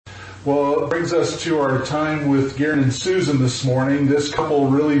Well, it brings us to our time with Garen and Susan this morning. This couple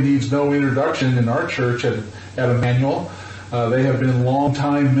really needs no introduction in our church at Emmanuel. They have been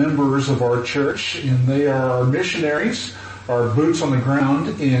longtime members of our church, and they are our missionaries, our boots on the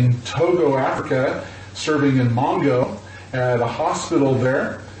ground in Togo, Africa, serving in Mongo at a hospital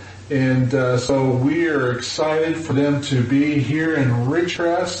there. And so we are excited for them to be here in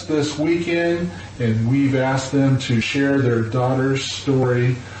Ridgecrest this weekend, and we've asked them to share their daughter's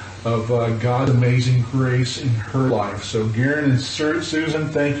story of God's amazing grace in her life. So Garen and Susan,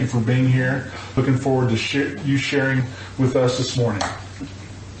 thank you for being here. Looking forward to you sharing with us this morning.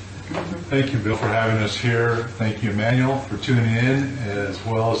 Thank you, Bill, for having us here. Thank you, Emmanuel, for tuning in, as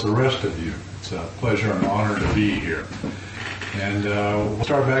well as the rest of you. It's a pleasure and honor to be here. And we'll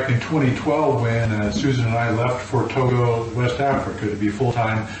start back in 2012 when Susan and I left for Togo, West Africa, to be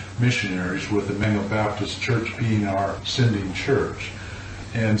full-time missionaries with Emmanuel Baptist Church being our sending church.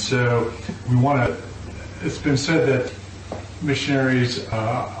 And so it's been said that missionaries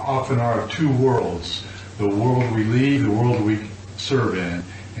often are of two worlds, the world we leave, the world we serve in.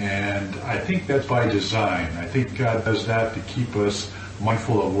 And I think that's by design. I think God does that to keep us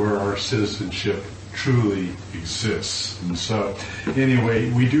mindful of where our citizenship truly exists. And so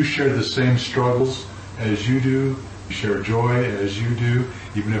anyway, we do share the same struggles as you do. We share joy as you do,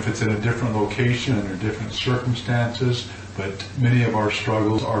 even if it's in a different location under different circumstances. But many of our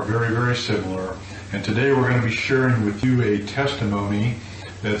struggles are very, very similar. And today we're going to be sharing with you a testimony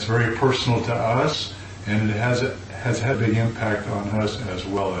that's very personal to us, and it has had a big impact on us as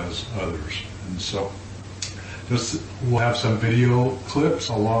well as others. And so we'll have some video clips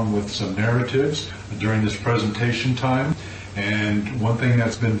along with some narratives during this presentation time. And one thing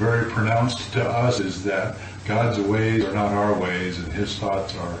that's been very pronounced to us is that God's ways are not our ways, and His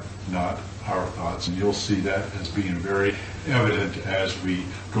thoughts are not our thoughts. And you'll see that as being very evident as we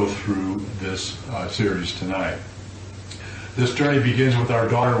go through this series tonight. This journey begins with our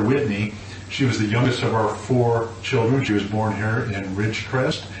daughter, Whitney. She was the youngest of our 4 children. She was born here in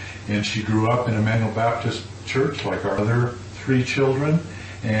Ridgecrest, and she grew up in Emmanuel Baptist Church like our other 3 children.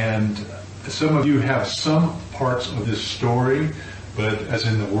 And some of you have some parts of this story, but as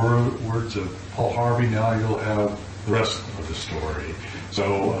in the words of Paul Harvey, now you'll have the rest of the story.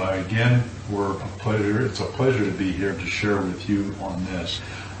 So again, it's a pleasure to be here to share with you on this.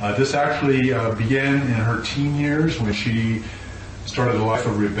 This actually began in her teen years when she started a life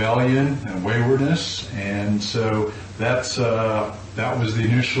of rebellion and waywardness, and so that was the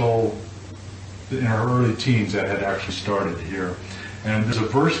initial, in her early teens, that had actually started here. And there's a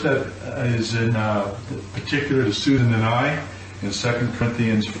verse that is in particular to Susan and I in 2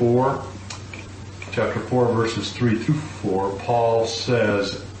 Corinthians 4, chapter 4, verses 3 through 4. Paul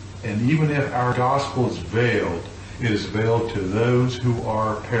says, "And even if our gospel is veiled, it is veiled to those who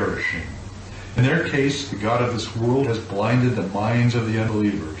are perishing. In their case, the God of this world has blinded the minds of the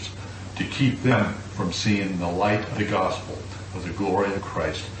unbelievers to keep them from seeing the light of the gospel of the glory of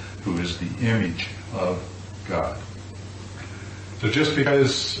Christ, who is the image of God." So just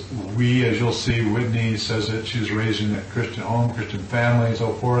because as you'll see, Whitney says that she was raised in a Christian home, Christian family, and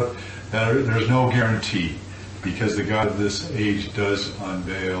so forth, there's no guarantee, because the God of this age does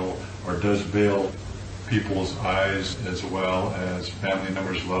unveil or does veil people's eyes as well as family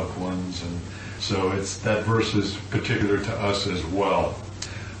members, loved ones, and so that verse is particular to us as well.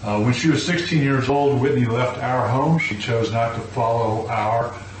 When she was 16 years old, Whitney left our home. She chose not to follow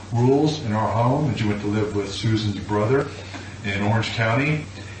our rules in our home, and she went to live with Susan's brother in Orange County.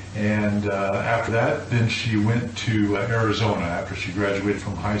 And after that, then she went to Arizona. After she graduated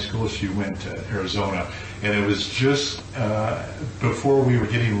from high school, she went to Arizona. And it was just before we were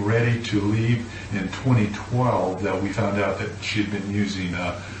getting ready to leave in 2012 that we found out that she'd been using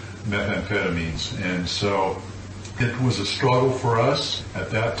methamphetamines. And so it was a struggle for us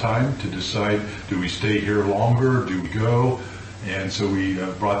at that time to decide, do we stay here longer? Do we go? And so we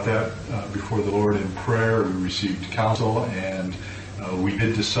brought that before the Lord in prayer. We received counsel, and we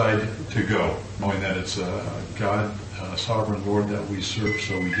did decide to go, knowing that it's God, sovereign Lord, that we serve.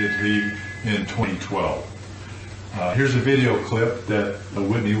 So we did leave in 2012. Here's a video clip that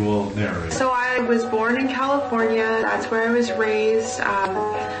Whitney will narrate. So I was born in California. That's where I was raised.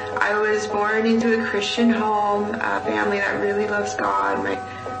 I was born into a Christian home, a family that really loves God.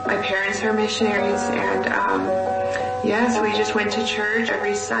 My parents are missionaries, and yes, we just went to church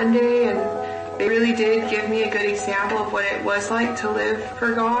every Sunday, and they really did give me a good example of what it was like to live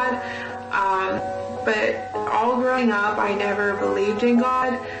for God. But all growing up, I never believed in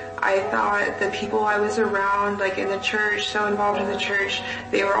God. I thought the people I was around, like in the church, so involved in the church,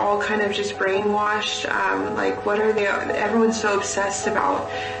 they were all kind of just brainwashed. Like, what are they? Everyone's so obsessed about.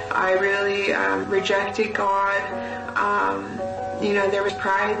 I really rejected God. There was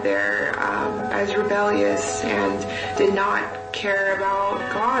pride there. I was rebellious and did not care about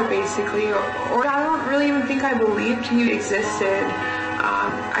God, basically. Or I don't really even think I believed He existed.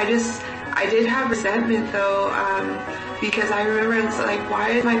 I did have resentment though, because I remember it's like,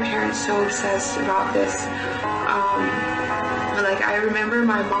 why are my parents so obsessed about this? Like, I remember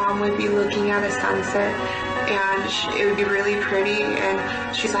my mom would be looking at a sunset and it would be really pretty,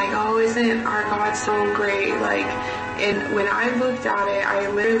 and she's like, oh, isn't our God so great? Like, and when I looked at it, I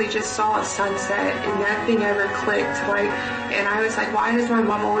literally just saw a sunset and nothing ever clicked. And I was like, why does my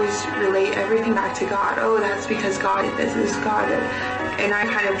mom always relate everything back to God? Oh, that's because God did this, God did. And I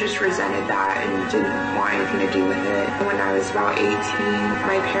kind of just resented that and didn't want anything to do with it. When I was about 18,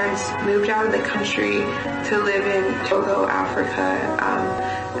 my parents moved out of the country to live in Togo, Africa.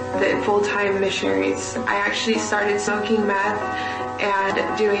 The full-time missionaries. I actually started smoking meth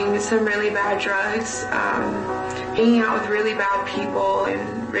and doing some really bad drugs, hanging out with really bad people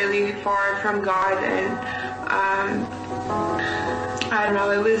and really far from God. And I don't know,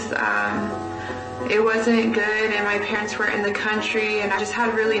 it wasn't good, and my parents were in the country, and I just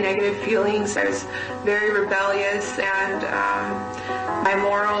had really negative feelings. I was very rebellious, and my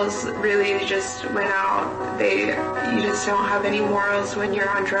morals really just went out. You just don't have any morals when you're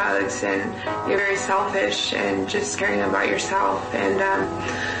on drugs, and you're very selfish and just caring about yourself. And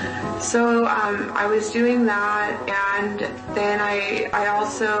so I was doing that, and then I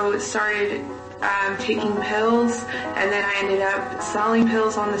also started taking pills, and then I ended up selling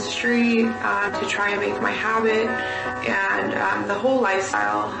pills on the street to try and make my habit, and the whole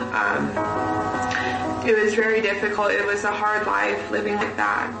lifestyle. It was very difficult. It was a hard life living like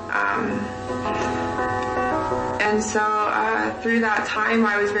that. And so through that time,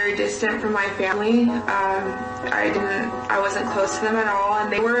 I was very distant from my family. I wasn't close to them at all,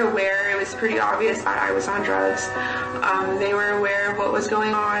 and they were aware. It was pretty obvious that I was on drugs. They were aware of what was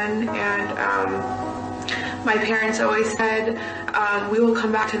going on, and my parents always said, we will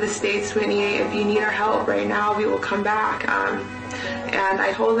come back to the States, Whitney. If you need our help right now, we will come back. And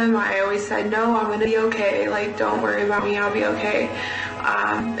I told them, I always said, no, I'm going to be okay. Like, don't worry about me, I'll be okay.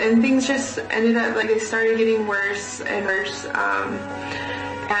 And things just ended up, like, they started getting worse and worse.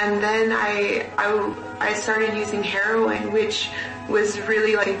 And then I started using heroin, which was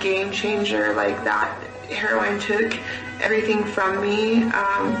really like a game changer. Like, that heroin took everything from me.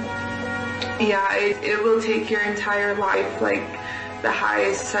 It will take your entire life. Like, the high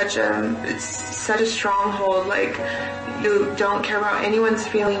is such a stronghold. Like, you don't care about anyone's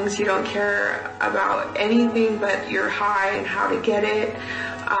feelings. You don't care about anything but your high and how to get it.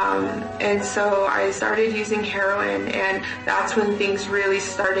 And so I started using heroin, and that's when things really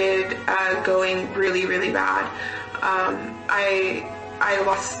started going really, really bad. I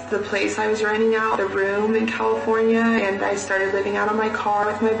lost the place I was renting out, the room in California, and I started living out of my car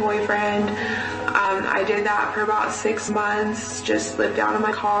with my boyfriend. I did that for about 6 months, just lived out of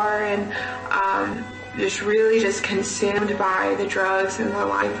my car, and just really just consumed by the drugs and the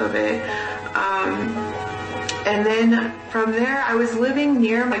life of it. And then from there, I was living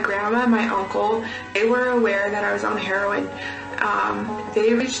near my grandma and my uncle. They were aware that I was on heroin.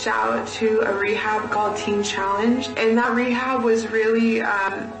 They reached out to a rehab called Teen Challenge, and that rehab was really,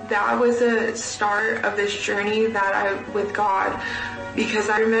 that was a start of this journey with God. Because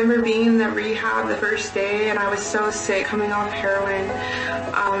I remember being in the rehab the first day, and I was so sick coming off heroin.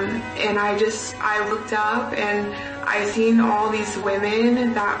 And I looked up, and I seen all these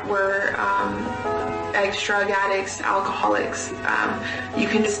women that were ex-drug addicts, alcoholics. You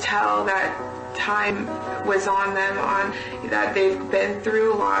can just tell that time was on them, that they've been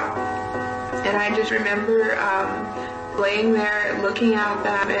through a lot. And I just remember laying there looking at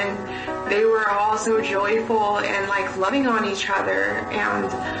them, and they were all so joyful and like loving on each other. And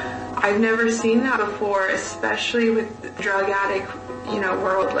I've never seen that before, especially with the drug addict,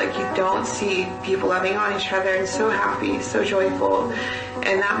 world. Like, you don't see people loving on each other and so happy, so joyful.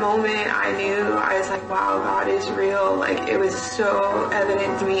 And that moment I knew, I was like, wow, God is real. Like, it was so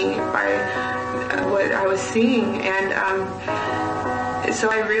evident to me by what I was seeing. And so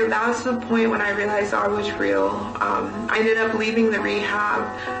that was the point when I realized God was real. I ended up leaving the rehab,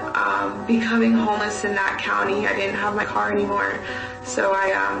 becoming homeless in that county. I didn't have my car anymore. So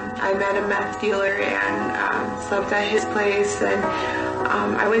I met a meth dealer and slept at his place. And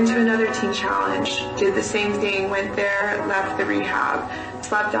I went to another Teen Challenge, did the same thing, went there, left the rehab,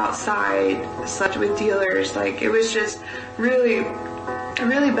 slept outside, slept with dealers. Like, it was just really a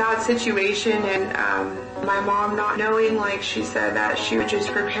really bad situation, and my mom not knowing, like she said that she would just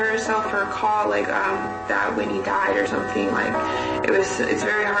prepare herself for a call, like that when he died or something. Like it's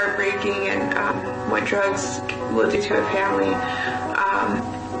very heartbreaking, and what drugs will do to a family.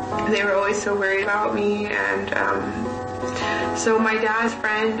 They were always so worried about me, and so my dad's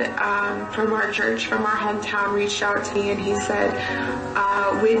friend from our church, from our hometown, reached out to me, and he said,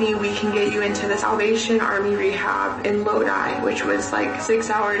 Whitney, we can get you into the Salvation Army rehab in Lodi, which was like 6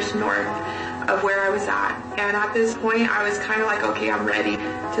 hours north of where I was at. And at this point, I was kind of like, okay, I'm ready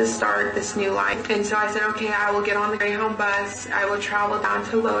to start this new life. And so I said, okay, I will get on the Greyhound bus. I will travel down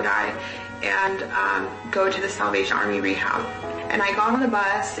to Lodi and go to the Salvation Army rehab. And I got on the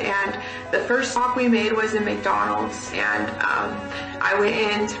bus, and the first stop we made was in McDonald's. And I went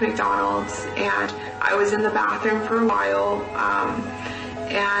into McDonald's, and I was in the bathroom for a while.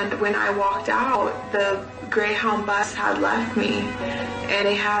 And when I walked out, the Greyhound bus had left me, and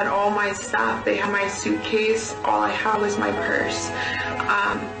it had all my stuff. They had my suitcase. All I had was my purse.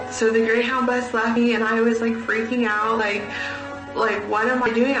 So the Greyhound bus left me, and I was like freaking out, like what am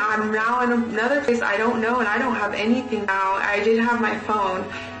I doing? I'm now in another place I don't know, and I don't have anything now. I did have my phone,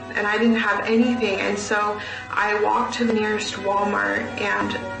 and I didn't have anything. And so I walked to the nearest Walmart,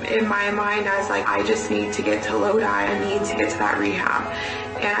 and in my mind I was like, I just need to get to Lodi. I need to get to that rehab.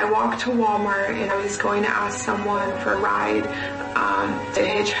 And I walked to Walmart, and I was going to ask someone for a ride to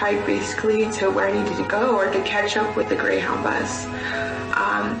hitchhike basically to where I needed to go, or to catch up with the Greyhound bus.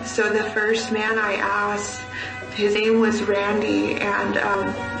 So the first man I asked, his name was Randy, and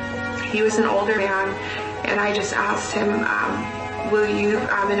he was an older man, and I just asked him, will you,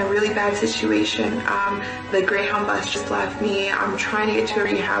 I'm in a really bad situation, the Greyhound bus just left me, I'm trying to get to a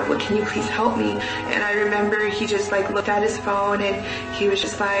rehab, can you please help me? And I remember he just like looked at his phone, and he was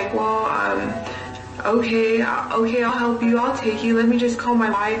just like, well, okay, I'll help you, I'll take you, let me just call my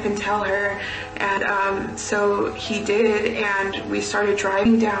wife and tell her. And so he did, and we started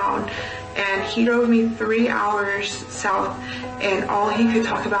driving down, and he drove me 3 hours south, and all he could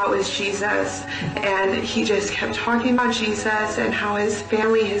talk about was Jesus. And he just kept talking about Jesus and how his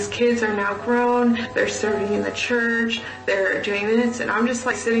family, his kids are now grown, they're serving in the church, they're doing this, and I'm just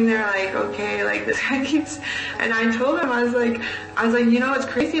like sitting there like, okay, like this guy keeps, and I told him, I was like, you know, it's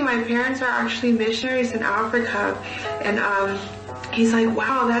crazy, my parents are actually missionaries in Africa. And he's like,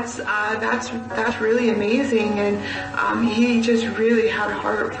 wow, that's really amazing. And he just really had a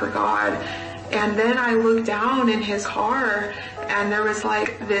heart for God. And then I looked down in his car, and there was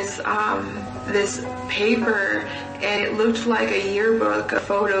like this paper, and it looked like a yearbook of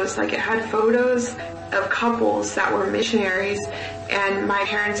photos. Like it had photos of couples that were missionaries, and my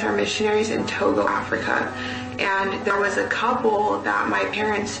parents are missionaries in Togo, Africa. And there was a couple that my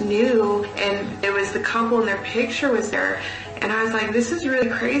parents knew, and it was the couple, and their picture was there. And I was like, this is really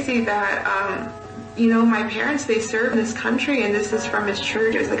crazy that, you know, my parents, they serve in this country, and this is from his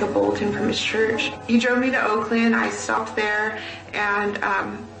church. It was like a bulletin from his church. He drove me to Oakland. I stopped there, and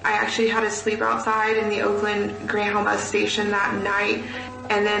I actually had to sleep outside in the Oakland Greyhound bus station that night.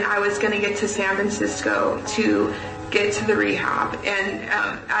 And then I was going to get to San Francisco to get to the rehab. And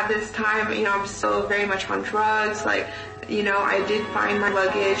at this time, you know, I'm still very much on drugs. Like, you know, I did find my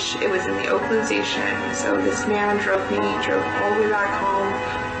luggage. It was in the Oakland station. So this man drove all the way back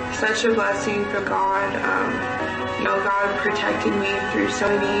home. Such a blessing from God. You know, God protected me through so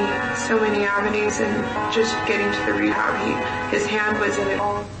many avenues, and just getting to the rehab, his hand was in it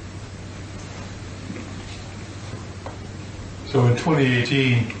all. So in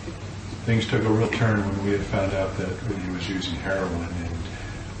 2018, things took a real turn when we had found out that he was using heroin, and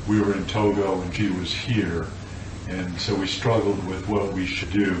we were in Togo and she was here, and so we struggled with what we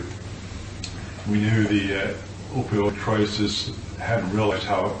should do. We knew the opioid crisis, hadn't realized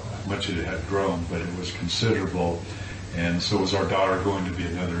how much it had grown, but it was considerable, and so was our daughter going to be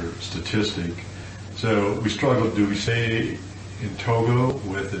another statistic. So we struggled. Do we stay in Togo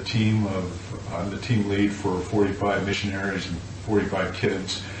with a team I'm the team lead for 45 missionaries and 45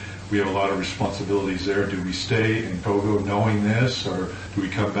 kids. We have a lot of responsibilities there. Do we stay in Togo knowing this, or do we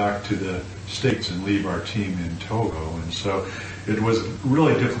come back to the States and leave our team in Togo? And so it was a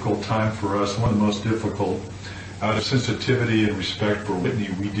really difficult time for us, one of the most difficult. Out of sensitivity and respect for Whitney,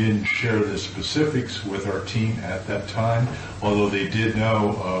 we didn't share the specifics with our team at that time, although they did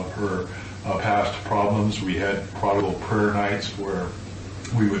know of her past problems. We had prodigal prayer nights where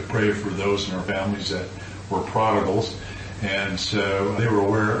we would pray for those in our families that were prodigals. And so they were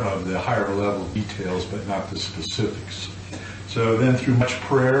aware of the higher level details, but not the specifics. So then through much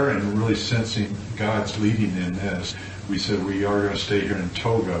prayer and really sensing God's leading in this, we said we are going to stay here in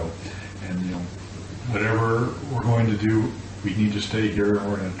Togo. And, you know, whatever we're going to do we need to stay here and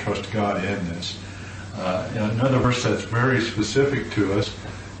we're going to trust God in this. Another verse that's very specific to us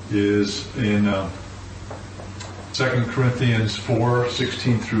is in 2 Corinthians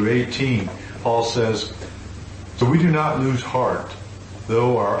 4:16 through 18. Paul says, "So we do not lose heart.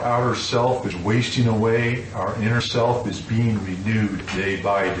 Though our outer self is wasting away, our inner self is being renewed day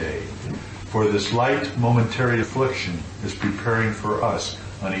by day. For this light momentary affliction is preparing for us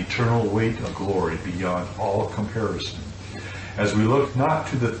an eternal weight of glory beyond all comparison. As we look not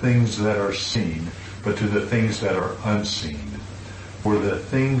to the things that are seen, but to the things that are unseen. For the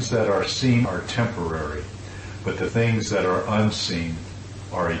things that are seen are temporary, but the things that are unseen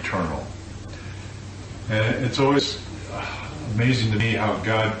are eternal." And it's always amazing to me how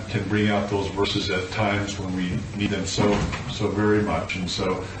God can bring out those verses at times when we need them so very much. And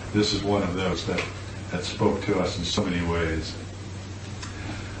so this is one of those that spoke to us in so many ways.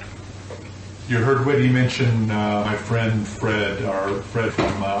 You heard Whitney mention my friend Fred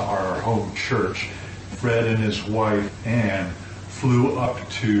from our home church. Fred and his wife Ann flew up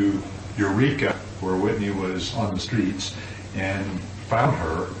to Eureka, where Whitney was on the streets, and found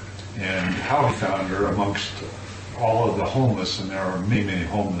her. And how he found her amongst all of the homeless, and there are many, many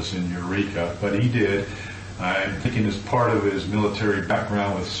homeless in Eureka, but he did. I'm thinking as part of his military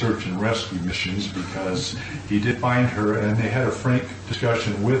background with search and rescue missions, because he did find her, and they had a frank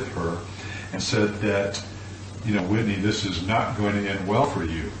discussion with her and said that, Whitney, this is not going to end well for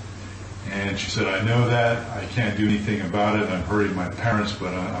you. And she said, "I know that. I can't do anything about it. I'm hurting my parents,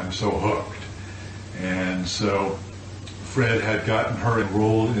 but I'm so hooked." And so Fred had gotten her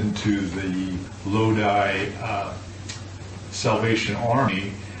enrolled into the Lodi Salvation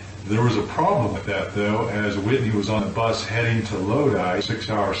Army. There was a problem with that, though, as Whitney was on the bus heading to Lodi, 6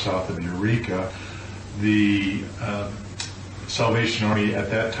 hours south of Eureka. The Salvation Army at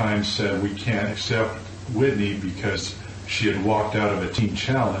that time said, "We can't accept Whitney because she had walked out of a teen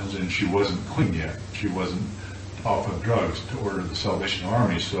challenge and she wasn't clean yet. She wasn't off of drugs to order the Salvation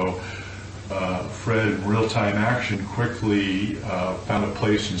Army." So Fred, in real-time action, quickly found a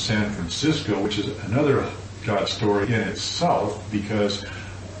place in San Francisco, which is another God story in itself, because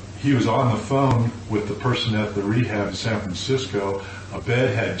he was on the phone with the person at the rehab in San Francisco. A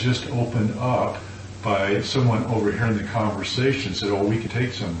bed had just opened up by someone overhearing the conversation, said, "Oh, we could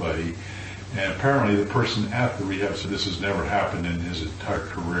take somebody." And apparently the person at the rehab said this has never happened in his entire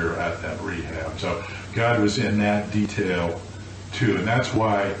career at that rehab. So God was in that detail too. And that's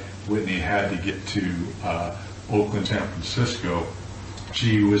why Whitney had to get to Oakland, San Francisco.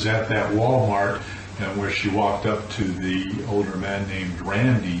 She was at that Walmart where she walked up to the older man named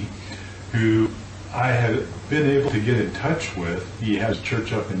Randy, who I had been able to get in touch with. He has a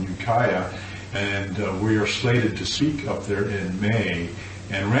church up in Ukiah, and we are slated to speak up there in May.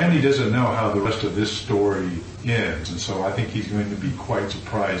 And Randy doesn't know how the rest of this story ends, and so I think he's going to be quite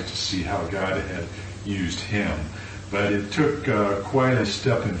surprised to see how God had used him. But it took quite a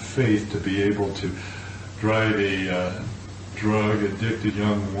step in faith to be able to drive a drug-addicted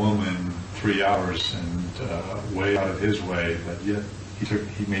young woman 3 hours and way out of his way, but yet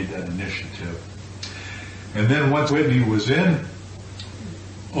he made that initiative. And then once Whitney was in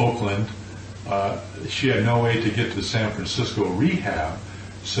Oakland, she had no way to get to the San Francisco rehab.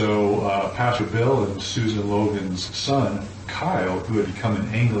 So Pastor Bill and Susan Logan's son, Kyle, who had become an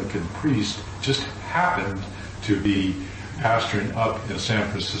Anglican priest, just happened to be pastoring up in the San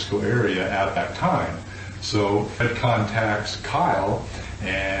Francisco area at that time. So Fred contacts Kyle,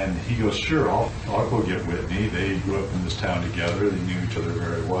 and he goes, "Sure, I'll go get Whitney." They grew up in this town together. They knew each other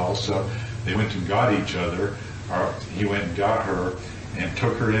very well. So they went and got each other. He went and got her and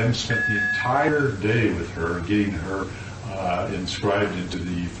took her in, spent the entire day with her, getting her inscribed into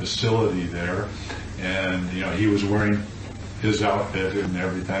the facility there. And, he was wearing his outfit and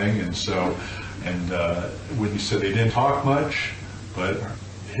everything. And so, Whitney said they didn't talk much, but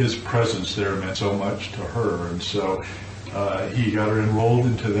his presence there meant so much to her. And so he got her enrolled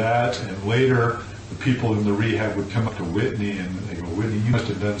into that. And later, the people in the rehab would come up to Whitney and they go, "Whitney, you must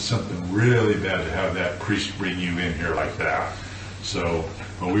have done something really bad to have that priest bring you in here like that." So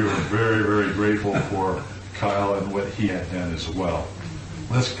we were very, very grateful for Kyle and what he had done as well.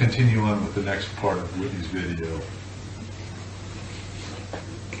 Let's continue on with the next part of Whitney's video.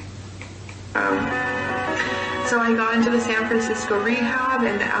 So I got into the San Francisco rehab,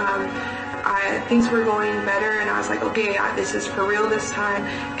 and things were going better, and I was like, okay, this is for real this time.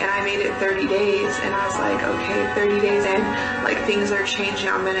 And I made it 30 days, and I was like, okay, 30 days in, like, things are changing.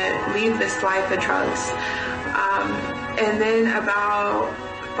 I'm going to leave this life of drugs. And then about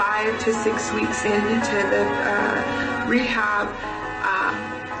 5 to 6 weeks into the rehab,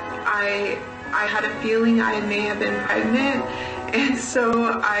 I I had a feeling I may have been pregnant. And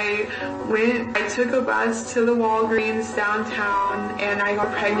so I took a bus to the Walgreens downtown, and I got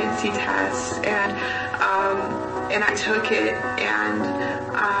a pregnancy test, and I took it, and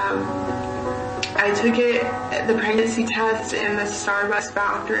I took the pregnancy test in the Starbucks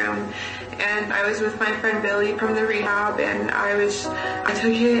bathroom, and I was with my friend Billy from the rehab, and I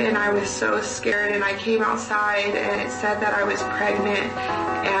took it, and I was so scared, and I came outside, and it said that I was pregnant,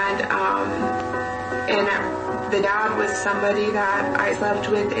 and the dad was somebody that I slept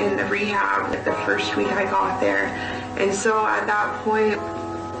with in the rehab like the first week I got there. And so at that point,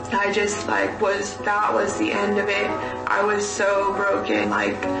 I just that was the end of it. I was so broken,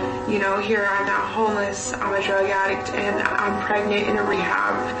 here I'm now homeless, I'm a drug addict, and I'm pregnant in a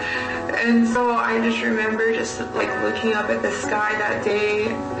rehab. And so I just remember just looking up at the sky that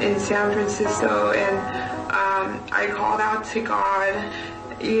day in San Francisco, and I called out to God.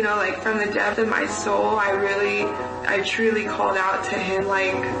 From the depth of my soul, I truly called out to him, I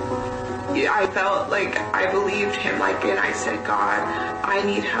felt like I believed him, and I said, God, I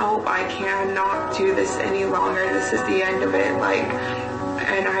need help, I cannot do this any longer, this is the end of it,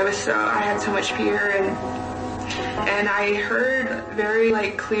 and I had so much fear, and I heard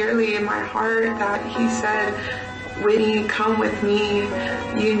very, clearly in my heart that he said, Whitney, come with me,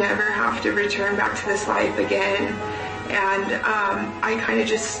 you never have to return back to this life again. And I kind of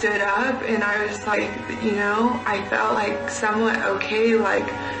just stood up, and I was I felt somewhat okay, that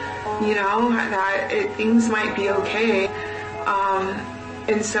things might be okay.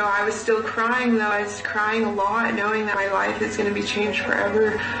 And so I was still crying, though. I was crying a lot, knowing that my life is going to be changed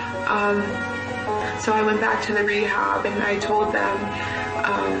forever. So I went back to the rehab, and I told them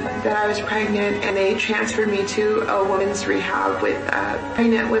that I was pregnant, and they transferred me to a women's rehab with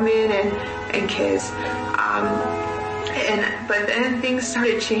pregnant women and kids. But then things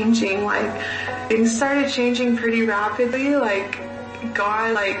started changing, pretty rapidly,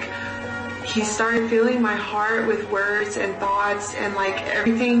 God, he started filling my heart with words and thoughts, and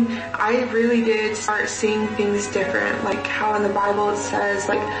everything, I really did start seeing things different, how in the Bible it says,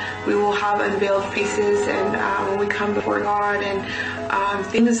 we will have unveiled faces, and when we come before God, and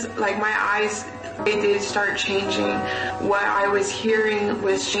things, my eyes, they did start changing. What I was hearing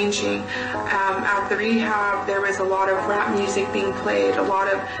was changing. At the rehab, there was a lot of rap music being played, a lot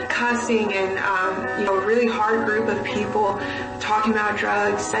of cussing, and a really hard group of people talking about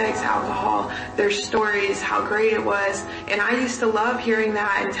drugs, sex, alcohol, their stories, how great it was. And I used to love hearing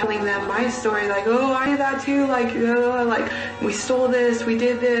that and telling them my story, oh, I did that too, we stole this, we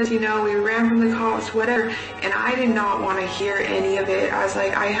did this, we ran from the cops, whatever. And I did not want to hear any of it. I was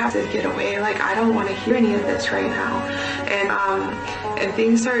I have to get away, I don't want to hear any of this right now. And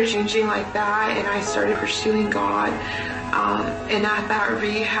things started changing like that, and I started pursuing God. And at that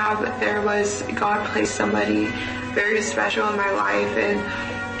rehab, God placed somebody very special in my life, and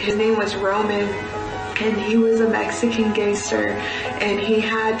his name was Roman. And he was a Mexican gangster, and he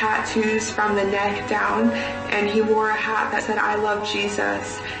had tattoos from the neck down, and he wore a hat that said, I love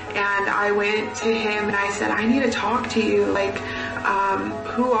Jesus. And I went to him and I said, I need to talk to you,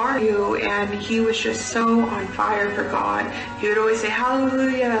 who are you? And he was just so on fire for God. He would always say,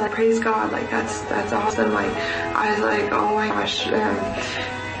 hallelujah, praise God, that's awesome. I was oh my gosh.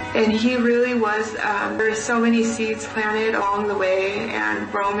 And he really was, there were so many seeds planted along the way, and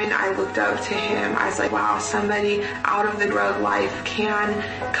Roman, I looked up to him. I was wow, somebody out of the drug life can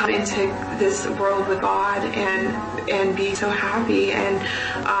come into this world with God and be so happy.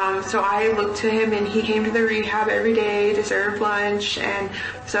 And so I looked to him, and he came to the rehab every day to serve lunch, and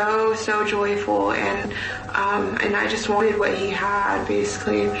so joyful, and I just wanted what he had,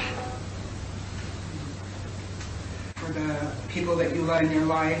 basically. For the people that you love in your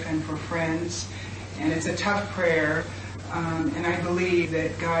life, and for friends, and it's a tough prayer, and I believe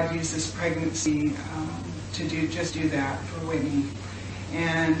that God used this pregnancy to do that for Whitney.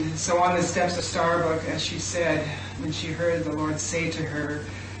 And so on the steps of Starbucks, as she said, when she heard the Lord say to her,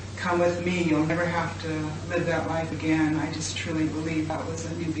 come with me, you'll never have to live that life again, I just truly believe that was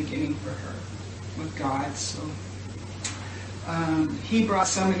a new beginning for her with God. So he brought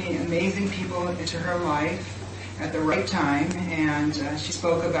so many amazing people into her life at the right time, and she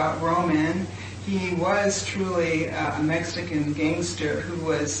spoke about Roman. He was truly a Mexican gangster who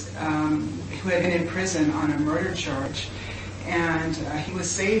had been in prison on a murder charge, and he was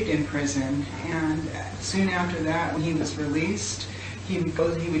saved in prison. And soon after that, when he was released, he would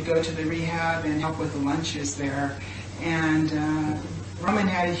go to the rehab and help with the lunches there. And Roman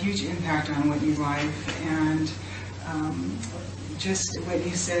had a huge impact on Whitney's life, and just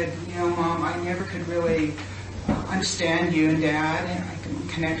Whitney said, Mom, I never could really understand you and Dad. I can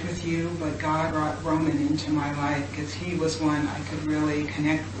connect with you, but God brought Roman into my life because he was one I could really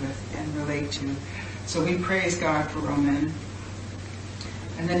connect with and relate to. So we praise God for Roman.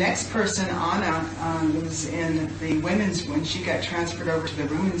 And the next person, Anna, was in the women's, when she got transferred over to the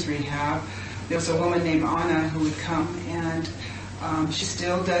women's rehab, there was a woman named Anna who would come, and she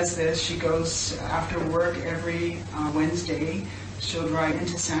still does this. She goes after work every Wednesday. She'll drive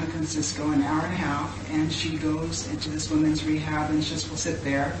into San Francisco an hour and a half, and she goes into this women's rehab and just will sit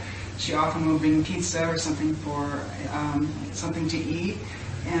there. She often will bring pizza or something for something to eat,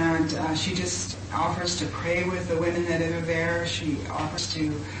 and she just offers to pray with the women that are there. She offers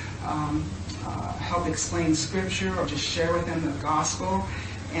to help explain scripture or just share with them the gospel.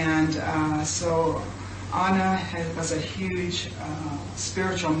 And so Anna was a huge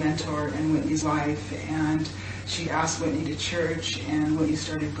spiritual mentor in Whitney's life, and she asked Whitney to church, and Whitney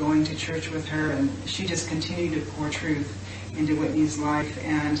started going to church with her, and she just continued to pour truth into Whitney's life.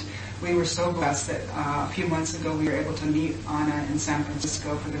 And we were so blessed that a few months ago we were able to meet Anna in San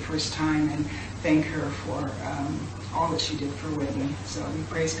Francisco for the first time and thank her for all that she did for Whitney. So we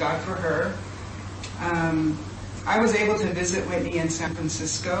praise God for her. I was able to visit Whitney in San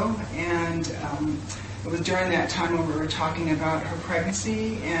Francisco, and it was during that time when we were talking about her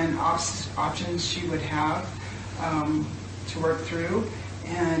pregnancy and options she would have to work through.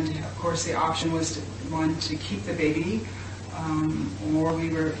 And of course the option was to keep the baby, or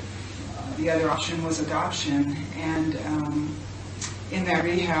the other option was adoption. And in that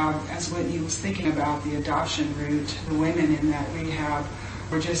rehab, as Whitney was thinking about the adoption route, the women in that rehab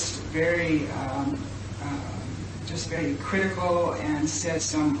were just very critical and said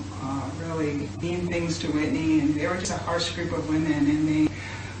some really mean things to Whitney, and they were just a harsh group of women, and they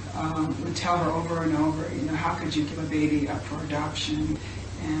would tell her over and over, how could you give a baby up for adoption?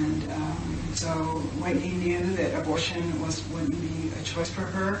 And so Whitney knew that abortion wouldn't be a choice for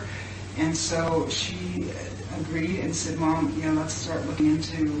her, and so she agreed and said, Mom, let's start looking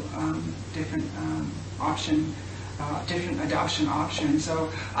into different adoption options. So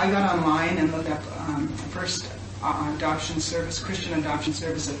I got online and looked up the first Christian adoption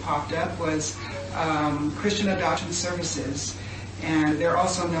service that popped up was Christian Adoption Services, and they're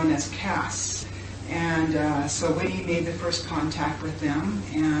also known as CAS. And so Whitney made the first contact with them,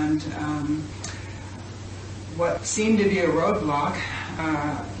 and what seemed to be a roadblock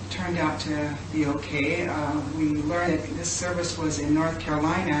turned out to be okay. We learned that this service was in North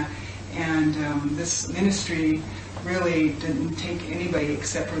Carolina, and this ministry really didn't take anybody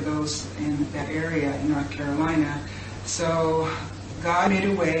except for those in that area in North Carolina. So God made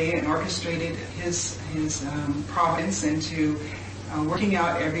a way and orchestrated his providence into working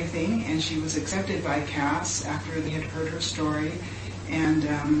out everything, and she was accepted by CAS after they had heard her story.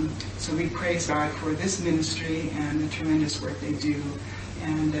 And so we praise God for this ministry and the tremendous work they do.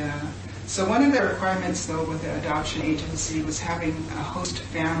 And so one of the requirements, though, with the adoption agency was having a host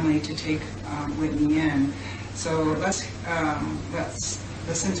family to take Whitney in. So let's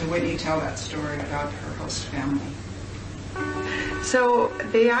listen to Whitney tell that story about her host family. So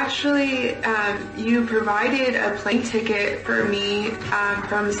they actually, you provided a plane ticket for me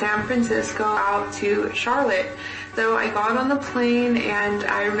from San Francisco out to Charlotte. So I got on the plane, and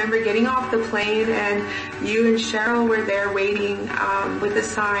I remember getting off the plane, and you and Cheryl were there waiting with a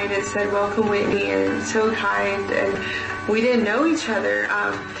sign that said, "Welcome Whitney," and so kind, and we didn't know each other.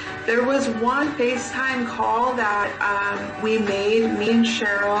 There was one FaceTime call that me and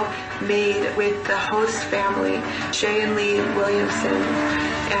Cheryl made with the host family, Shay and Lee Williamson.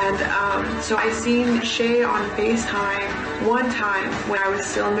 And so I seen Shay on FaceTime one time when I was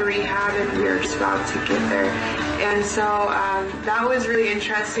still in the rehab and we were just about to get there. And so that was really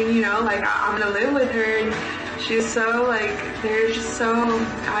interesting, I'm going to live with her. And she's so, they're just so,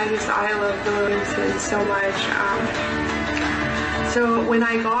 I love the Williamsons so much. So when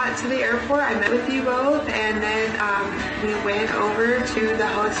I got to the airport, I met with you both, and then we went over to the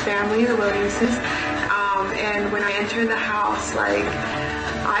host family, the Williamsons, and when I entered the house, I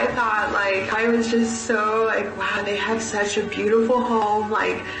thought, I was just so, wow, they have such a beautiful home.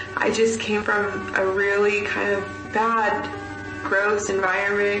 I just came from a really kind of bad, gross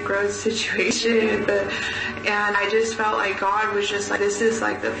environment, gross situation, and I just felt like God was just this is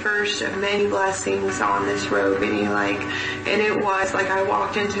the first of many blessings on this road, Vinny, and it was I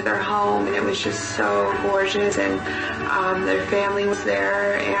walked into their home, and it was just so gorgeous, and their family was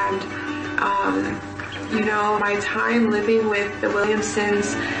there, and my time living with the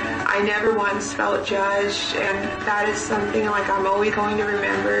Williamsons, I never once felt judged, and that is something I'm always going to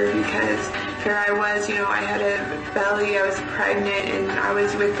remember, because here I was, I had a belly, I was pregnant, and I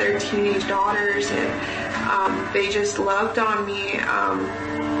was with their teenage daughters, and They just loved on me,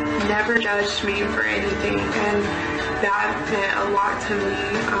 never judged me for anything, and that meant a lot to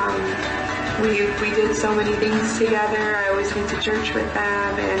me. We did so many things together. I always went to church with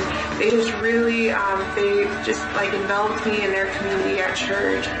them, and they just really, they just like enveloped me in their community at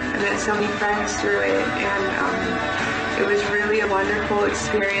church. I met so many friends through it, and it was really a wonderful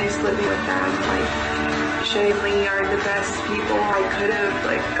experience living with them. Like, Shay and Lee are the best people I could have,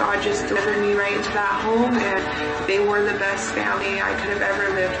 like, God just delivered me right into that home, and they were the best family I could have ever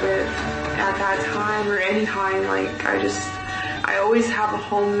lived with at that time or any time. Like, I always have a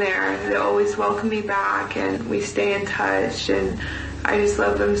home there. They always welcome me back, and we stay in touch, and I just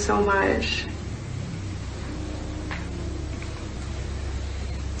love them so much.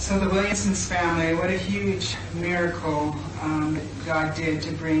 So the Williamsons family, what a huge miracle God did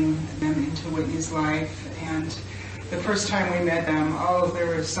to bring them into Whitney's life. And the first time we met them, there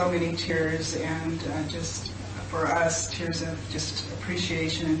were so many tears, and just for us, tears of just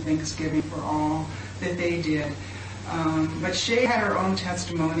appreciation and thanksgiving for all that they did. But Shay had her own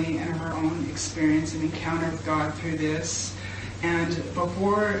testimony and her own experience and encounter with God through this. And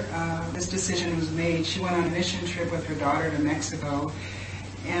before this decision was made, she went on a mission trip with her daughter to Mexico.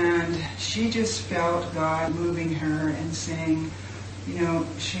 And she just felt God moving her and saying,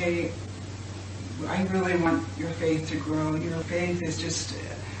 Shay, I really want your faith to grow. Your faith is just,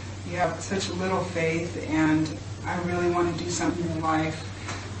 you have such little faith, and I really want to do something in your life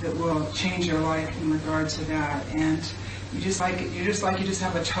that will change your life in regards to that. And you just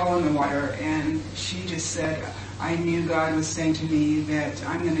have a toe in the water. And she just said, I knew God was saying to me that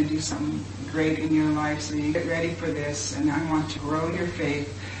I'm going to do something great in your life, so you get ready for this, and I want to grow your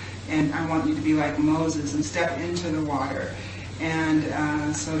faith, and I want you to be like Moses and step into the water.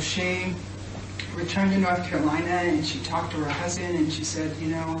 And so Shay returned to North Carolina, and she talked to her husband, and she said,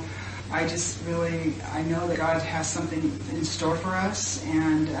 I know that God has something in store for us,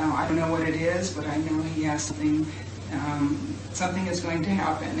 and I don't know what it is, but I know He has something is going to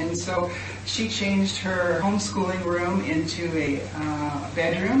happen. And so she changed her homeschooling room into a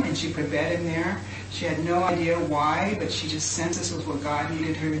bedroom, and she put a bed in there. She had no idea why, but she just sensed this was what God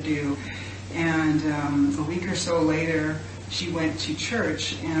needed her to do. And a week or so later, she went to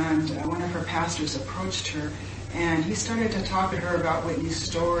church, and one of her pastors approached her, and he started to talk to her about Whitney's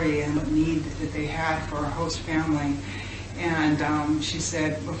story and what need that they had for a host family. And she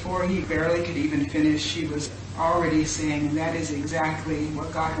said before he barely could even finish, she was already saying, that is exactly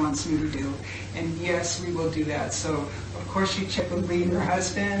what God wants me to do. And yes, we will do that. So, of course, she checked with Lee, her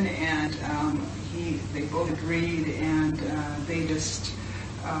husband, and they both agreed, and they just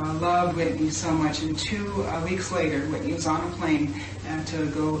loved Whitney so much. And 2 weeks later, Whitney was on a plane to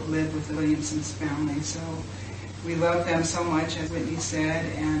go live with the Williamsons family. So we love them so much, as Whitney said,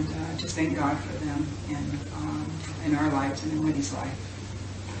 and just thank God for them in our lives and in Whitney's life.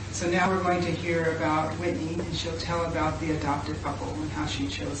 So now we're going to hear about Whitney, and she'll tell about the adopted couple and how she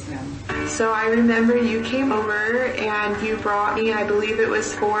chose them. So I remember you came over and you brought me, I believe it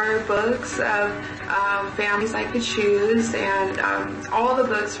was 4 books of families I could choose, and all the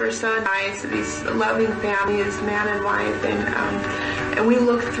books were so nice. These loving families, man and wife, and we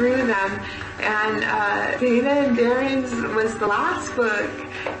looked through them. And Dana and Darren's was the last book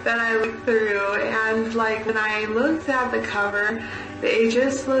that I looked through, and like when I looked at the cover, they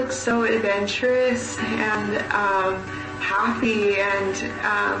just looked so adventurous and happy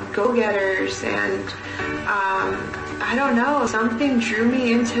and go-getters, and I don't know, something drew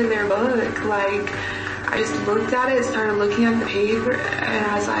me into their book. Like, I just looked at it, started looking at the paper, and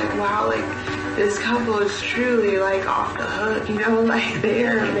I was like, wow, like, this couple is truly like off the hook, like they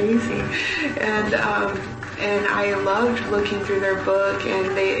are amazing. And I loved looking through their book,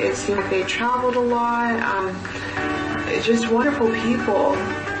 and it seemed like they traveled a lot. Just wonderful people.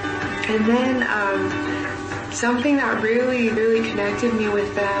 And then something that really, really connected me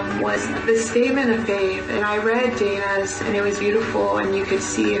with them was the statement of faith. And I read Dana's, and it was beautiful, and you could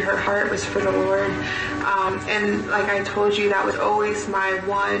see her heart was for the Lord. And like I told you, that was always my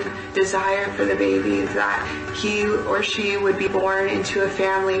one desire for the baby, that he or she would be born into a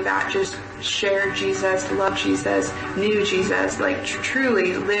family that just shared Jesus, loved Jesus, knew Jesus, like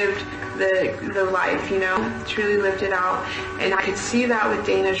truly lived the life, truly lived it out. And I could see that with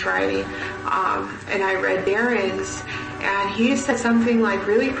Dana's writing. And I read Darren's, and he said something like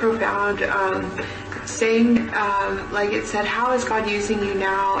really profound, saying, like it said, how is God using you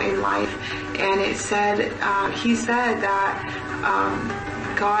now in life? And it said, he said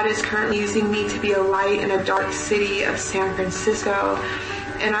that God is currently using me to be a light in a dark city of San Francisco.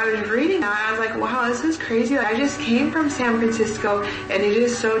 And I was reading that, and I was like, wow, this is crazy. Like, I just came from San Francisco, and it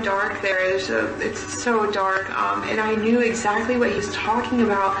is so dark there. It's so dark. And I knew exactly what he was talking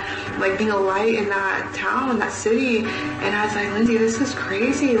about, like being a light in that town, that city. And I was like, Lindsay, this is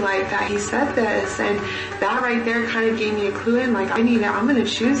crazy, like that he said this. And that right there kind of gave me a clue in, like, I'm going to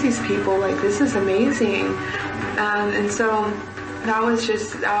choose these people. Like, this is amazing. And so that was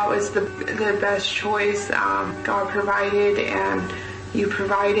the best choice God provided, and you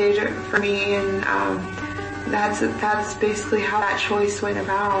provided for me, and that's basically how that choice went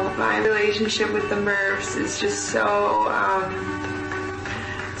about. My relationship with the Murphs is just so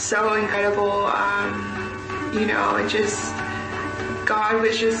incredible. God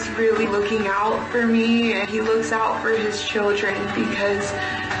was just really looking out for me, and he looks out for his children, because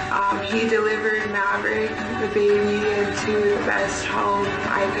he delivered Maverick, the baby, into the best home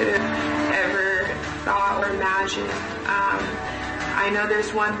I could have ever thought or imagined. I know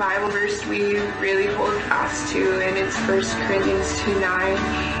there's one Bible verse we really hold fast to, and it's 1 Corinthians 2:9,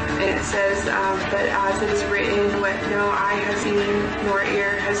 and it says, but as it is written, what no eye has seen, nor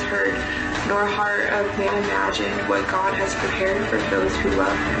ear has heard, nor heart of man imagined, what God has prepared for those who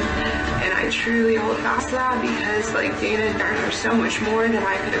love him. And I truly hold fast to that, because like Dana and Darren are so much more than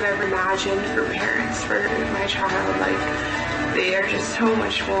I could have ever imagined for parents, for my child. Like, they are just so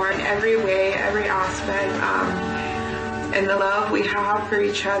much more in every way, every aspect. And the love we have for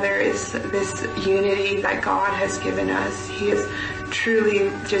each other is this unity that God has given us. He has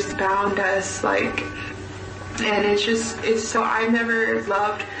truly just bound us, like, and it's so, I've never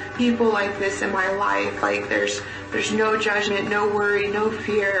loved people like this in my life. Like, there's no judgment, no worry, no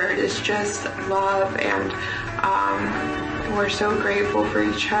fear. It's just love, and we're so grateful for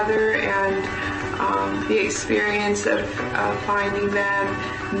each other, and the experience of finding them,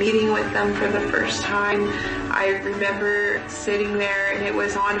 meeting with them for the first time. I remember sitting there, and it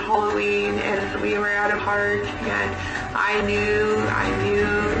was on Halloween, and we were at a park, and I knew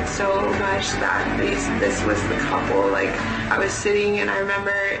so much that this was the couple. Like, I was sitting, and I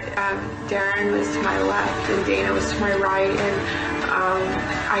remember Darren was to my left, and Dana was to my right, and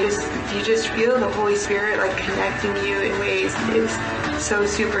you just feel the Holy Spirit like connecting you in ways. It's so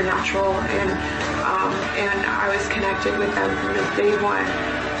supernatural, and I was connected with them from the day one.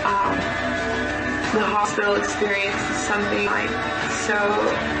 The hospital experience is something like, so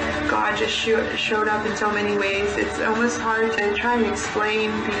God just showed up in so many ways. It's almost hard to try and explain,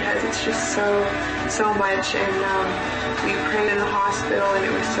 because it's just so much. And we prayed in the hospital, and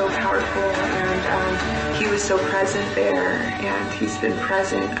it was so powerful, and he was so present there, and he's been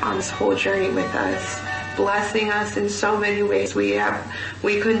present on this whole journey with us, blessing us in so many ways we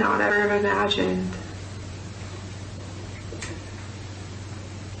could not ever have imagined.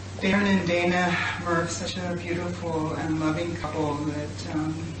 Darren and Dana Murph, such a beautiful and loving couple that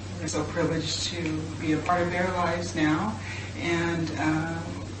we're so privileged to be a part of their lives now. And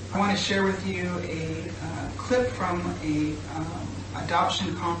I want to share with you a clip from a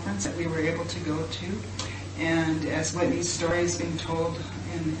adoption conference that we were able to go to. And as Whitney's story is being told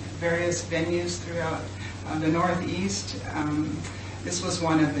in various venues throughout the Northeast, this was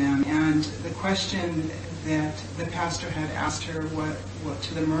one of them. And the question that the pastor had asked her what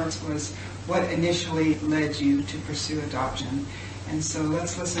to the Murphs was, what initially led you to pursue adoption? And so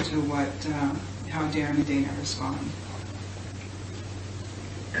let's listen to how Darren and Dana respond.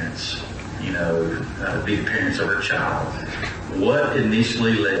 Parents, be the parents of our child. What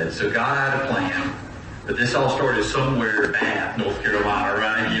initially led? So God had a plan, but this all started somewhere in Bath, North Carolina,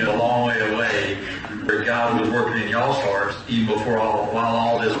 right? A long way away, where God was working in y'all's hearts even while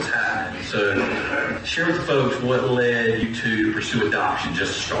all this was happening. So share with the folks what led you to pursue adoption,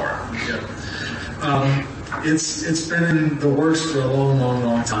 just to start. It's been in the works for a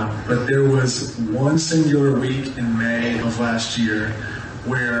long time, but there was one singular week in May of last year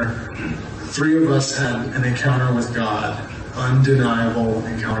where 3 of us had an encounter with God, undeniable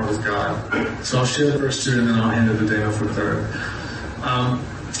encounter with God. So I'll share the first 2, and then I'll hand it to Dana for the third.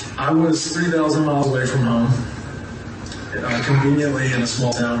 I was 3,000 miles away from home, conveniently in a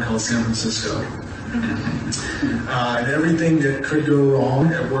small town called San Francisco. And everything that could go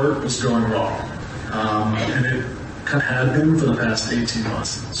wrong at work was going wrong. And it kind of had been for the past 18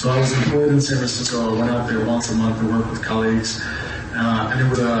 months. So I was employed in San Francisco. I went out there once a month to work with colleagues. And it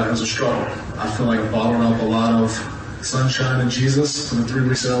was a struggle. I feel like I bottled up a lot of sunshine and Jesus for the 3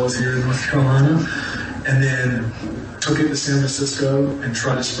 weeks that I was here in North Carolina. And then took it to San Francisco and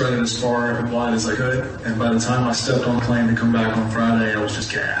tried to spread it as far and wide as I could. And by the time I stepped on the plane to come back on Friday, I was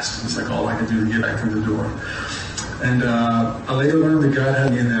just gassed. It's like all I could do to get back through the door. And I later learned that God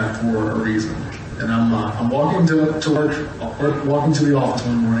had me in that for a reason. And I'm walking to work, walking to the office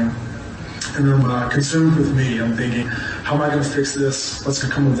one morning, and I'm consumed with me. I'm thinking, how am I going to fix this? What's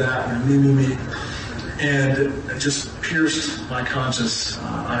going to come of that? And me. And it just pierced my conscience.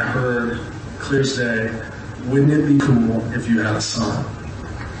 I heard, clear as day, wouldn't it be cool if you had a son?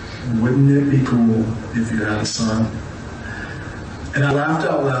 Wouldn't it be cool if you had a son? And I laughed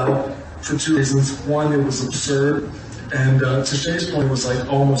out loud for two reasons. One, it was absurd. And to Shay's point, it was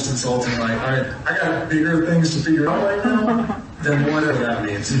like almost insulting. Like, I got bigger things to figure out right now than whatever that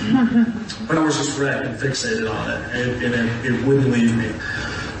means. But I was just wrecked and fixated on it. And it wouldn't leave me.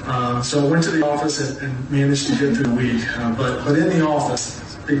 So I went to the office and managed to get through the week. But in the office,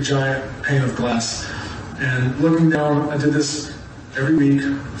 big giant pane of glass. And looking down, I did this every week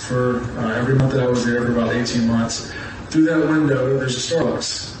for every month that I was there for about 18 months. Through that window, there's a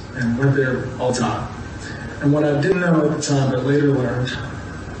Starbucks. And went there all the time. And what I didn't know at the time, but later learned,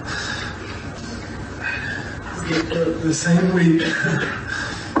 the same week,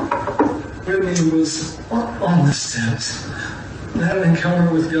 Whitney was on the steps and had an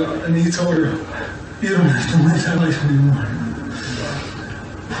encounter with God, and he told her, you don't have to live that life anymore.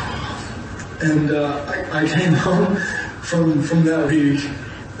 And I came home from that week,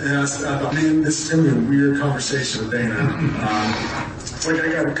 and I thought, man, this is going to be a weird conversation with Dana. It's like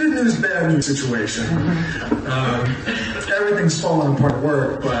I got a good news, bad news situation. Everything's falling apart at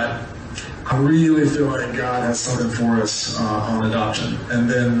work, but I really feel like God has something for us on adoption. And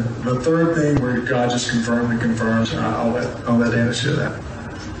then the third thing where God just confirmed and confirmed, I'll let Dana share that.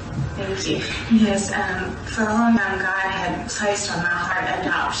 Thank you. Yes, for a long time God had placed on my heart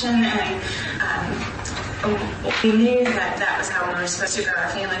adoption, and we knew that was how we were supposed to grow our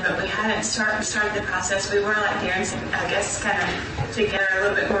family, but we hadn't started the process. We were like Darren said, I guess, kind of together a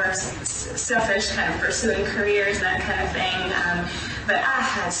little bit more selfish, kind of pursuing careers and that kind of thing. But I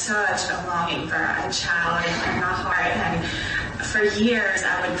had such a longing for a child in my heart, and for years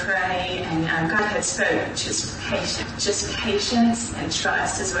I would pray, and God had spoken just patience and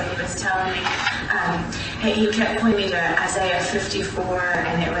trust is what He was telling me. He kept pointing me to Isaiah 54,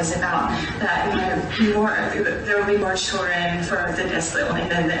 and it was about that, there will be more children for the desolate woman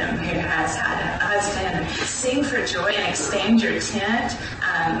than them who has had a husband. Sing for joy and expand your tent.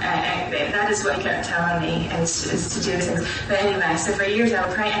 And that is what He kept telling me is to do things. But anyway, so for years I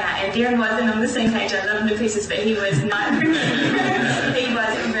would pray, and Darren wasn't on the same page. I love him to pieces, but he was not. He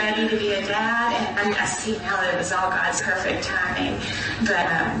wasn't ready to be a dad, and I see now that it was all God's perfect timing. But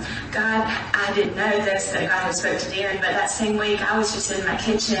God, I didn't know this, that God had spoke to Darren, but that same week I was just in my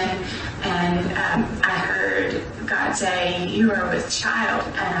kitchen, and I heard God say, you are with child.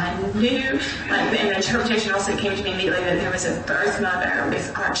 And I knew, and the interpretation also came to me immediately, that there was a birth mother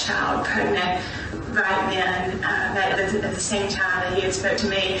with our child pregnant right then, at the same time that He had spoke to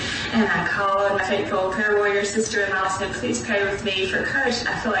me. And I called my faithful prayer warrior sister-in-law and said, please pray with me for courage.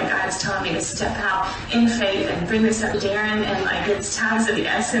 I feel like God is telling me to step out in faith and bring this up to Darren, and like it's times of the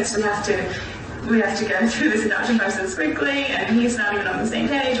essence. We have to go through this adoption process quickly, and he's not even on the same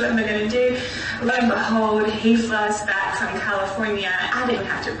page. What am I going to do? Lo and behold, he flies back from California. I didn't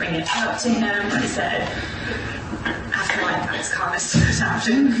have to bring it up to him. I said, I feel like God's called us to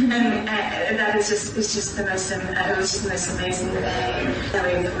adoption, and that is just, it's just the most, it was just the most amazing day.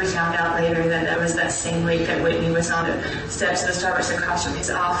 And we found out later that was that same week that Whitney was on the steps of the Starbucks across from his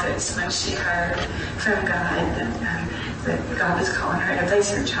office when she heard from God that God was calling her to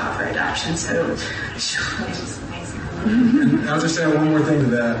place her child for adoption. So it was just amazing. And I'll just add one more thing to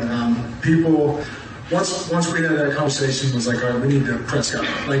that. People, once we had that conversation, it was like, all right, we need to press God.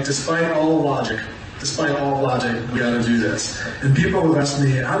 Like, despite all logic, we got to do this. And people have asked me,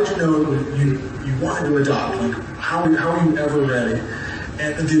 how did you know you wanted to adopt? Like, how are you ever ready?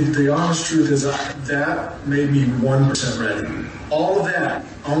 And the honest truth is that made me 1% ready. All of that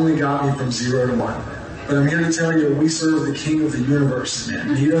only got me from 0 to 1. But I'm here to tell you, we serve the King of the universe.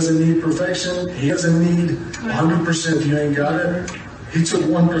 He doesn't need perfection. He doesn't need 100% if you ain't got it. He took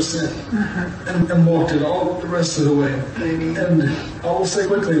 1% and walked it all the rest of the way. And I will say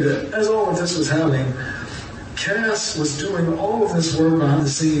quickly that as all of this was happening, Cass was doing all of this work behind the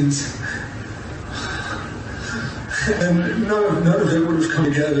scenes, and none of it would have come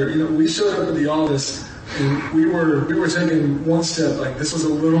together. You know, we showed up at the office, and we were taking one step. Like, this was a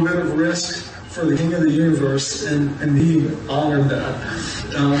little bit of risk for the King of the universe, and he honored that.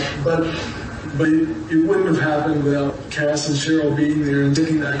 But it wouldn't have happened without Cass and Cheryl being there and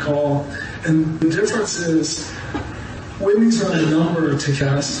taking that call. And the difference is, Whitney's not a number to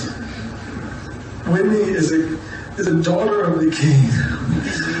Cass. Whitney is a daughter of the King.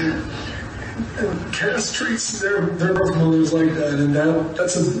 And Cass treats their birth mothers like that, and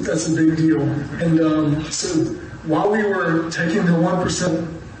that's a big deal. And so while we were taking the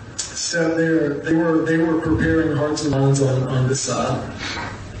 1% step there, they were preparing hearts and minds on this side.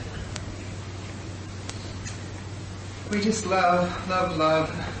 We just love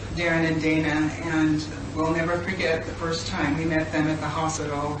Darren and Dana, and we'll never forget the first time we met them at the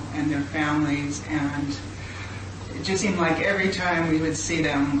hospital and their families, and it just seemed like every time we would see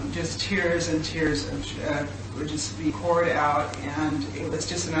them, just tears and tears would just be poured out, and it was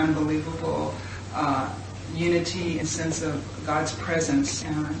just an unbelievable unity and sense of God's presence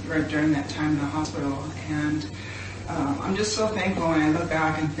right during that time in the hospital. And I'm just so thankful when I look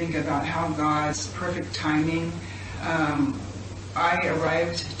back and think about how God's perfect timing. I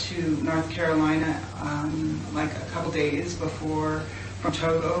arrived to North Carolina like a couple days before, from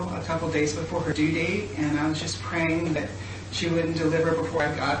Togo, a couple days before her due date, and I was just praying that she wouldn't deliver before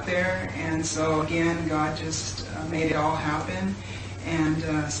I got there. And so again, God just made it all happen,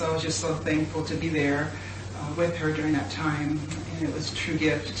 and so I was just so thankful to be there with her during that time, and it was a true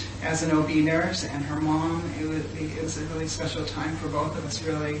gift as an OB nurse and her mom. It was a really special time for both of us,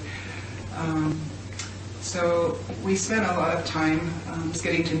 really. So we spent a lot of time just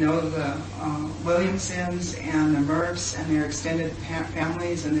getting to know the Williamsons and the Murphs and their extended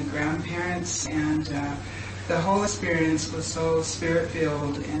families and the grandparents, and the whole experience was so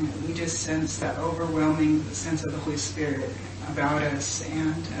spirit-filled, and we just sensed that overwhelming sense of the Holy Spirit about us,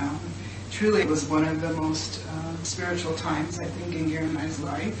 and truly it was one of the most spiritual times, I think, in Garen and I's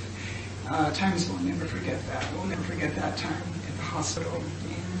life. Times we'll never forget that. We'll never forget that time at the hospital.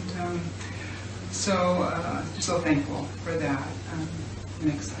 And just so thankful for that.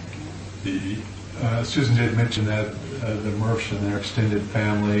 Next slide. Susan did mention that the Murphs and their extended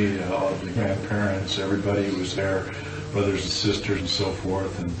family, all of the grandparents, everybody was there, brothers and sisters and so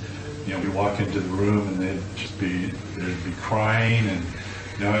forth. And we walk into the room and they'd be crying, and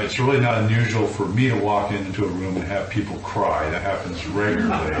it's really not unusual for me to walk into a room and have people cry. That happens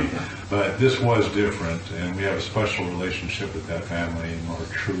regularly. But this was different, and we have a special relationship with that family, and we're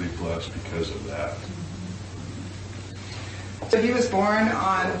truly blessed because of that. So he was born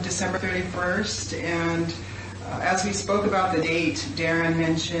on December 31st, and as we spoke about the date, Darren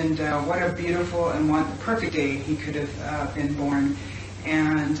mentioned what a beautiful and perfect day he could have been born,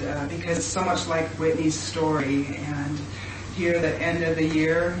 and because it's so much like Whitney's story, and here the end of the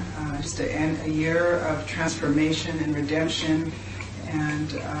year, just to end a year of transformation and redemption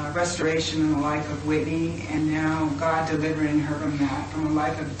and restoration in the life of Whitney, and now God delivering her from a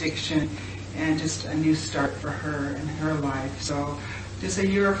life of addiction and just a new start for her in her life. So just a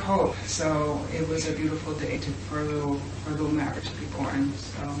year of hope. So it was a beautiful day for little Maverick to be born.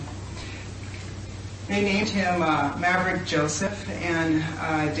 So they named him Maverick Joseph, and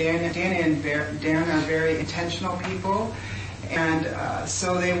Dana and Darren are very intentional people. And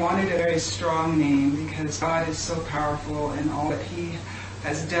so they wanted a very strong name because God is so powerful in all that he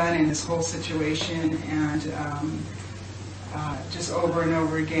has done in this whole situation. And just over and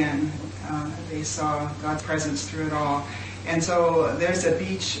over again, they saw God's presence through it all. And so there's a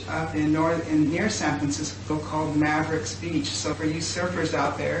beach up near San Francisco called Mavericks Beach. So for you surfers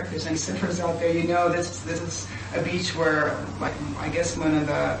out there, if there's any surfers out there, this is a beach where, I guess, one of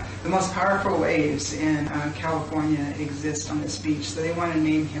the most powerful waves in California exists on this beach. So they want to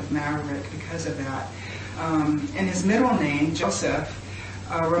name him Maverick because of that. And his middle name, Joseph,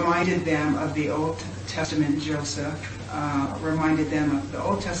 reminded them of the Old Testament Joseph, reminded them of the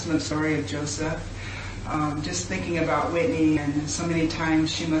Old Testament story of Joseph. Just thinking about Whitney, and so many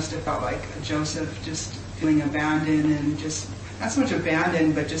times she must have felt like Joseph, just feeling abandoned, and just not so much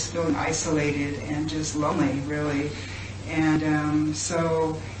abandoned, but just feeling isolated and just lonely, really. And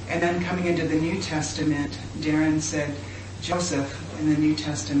and then coming into the New Testament, Darren said Joseph in the New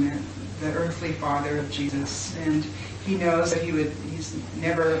Testament, the earthly father of Jesus, and he knows that he's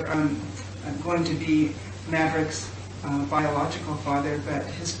never going to be Maverick's biological father, but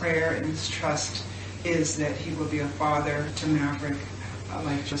his prayer and his trust is that he will be a father to Maverick,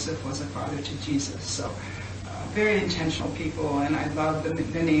 like Joseph was a father to Jesus. So very intentional people, and I love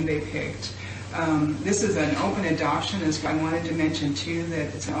the name they picked. This is an open adoption, as I wanted to mention too,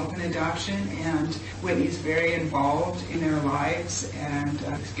 that it's an open adoption, and Whitney's very involved in their lives, and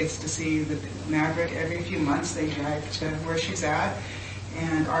gets to see the Maverick every few months. They drive to where she's at,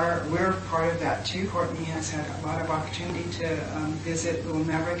 and we're part of that too. Courtney has had a lot of opportunity to visit little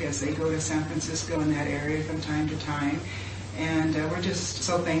Maverick as they go to San Francisco in that area from time to time. And we're just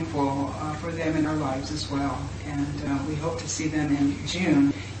so thankful for them in our lives as well. And we hope to see them in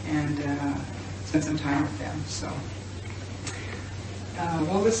June and spend some time with them. So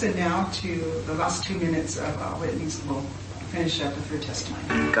We'll listen now to the last 2 minutes of Whitney's. We'll finish up with her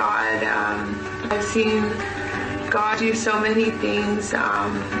testimony. God, I've seen God do so many things.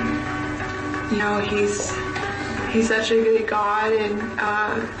 He's such a good God,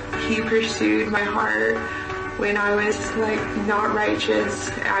 and He pursued my heart when I was not righteous.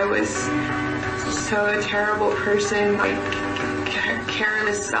 I was so a terrible person,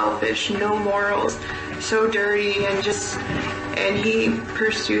 careless, selfish, no morals, so dirty, and He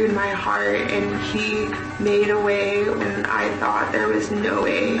pursued my heart, and He made a way when I thought there was no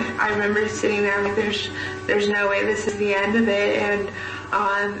way. I remember sitting there there's no way, this is the end of it, and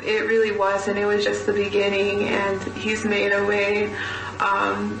it really wasn't. It was just the beginning, and He's made a way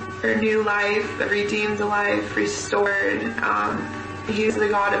for new life, a redeemed life, restored. He's the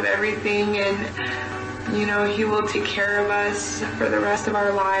God of everything, and He will take care of us for the rest of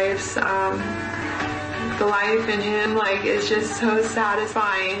our lives. The life in Him, is just so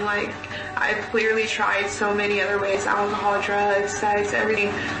satisfying. I've clearly tried so many other ways, alcohol, drugs, sex,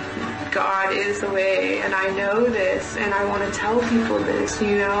 everything. God is the way, and I know this, and I want to tell people this,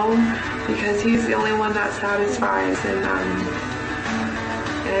 because He's the only one that satisfies, and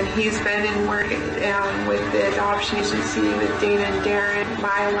He's been in work with the adoption agency, with Dana and Darren,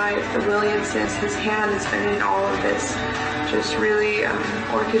 my life, the Williamsons. His hand has been in all of this, just really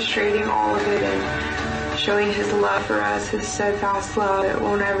orchestrating all of it and showing His love for us, His steadfast love that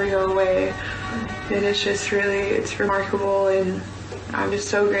won't ever go away. And it's just really, it's remarkable, and I'm just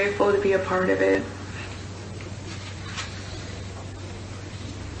so grateful to be a part of it.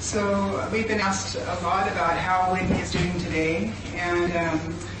 So we've been asked a lot about how Whitney is doing today, and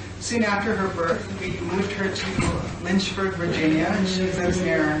soon after her birth, we moved her to Lynchburg, Virginia, and she lives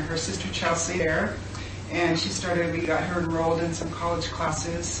near her sister Chelsea there. And we got her enrolled in some college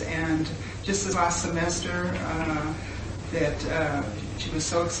classes, and just this last semester, she was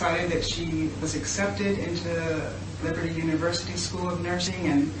so excited that she was accepted into Liberty University School of Nursing,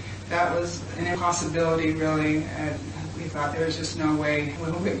 and that was an impossibility, really. We thought there was just no way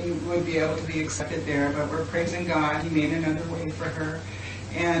Whitney would be able to be accepted there, but we're praising God. He made another way for her.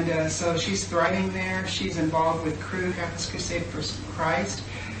 And so she's thriving there. She's involved with Cru, Campus Crusade for Christ,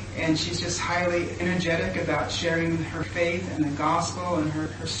 and she's just highly energetic about sharing her faith and the gospel and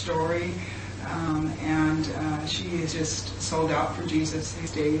her story. She is just sold out for Jesus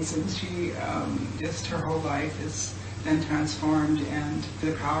these days, and she just her whole life has been transformed and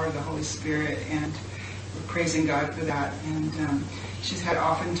through the power of the Holy Spirit, and we're praising God for that. And she's had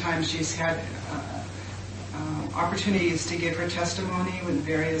opportunities to give her testimony with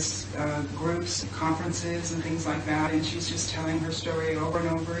various groups, conferences, and things like that, and she's just telling her story over and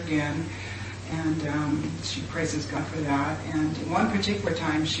over again, and she praises God for that. And one particular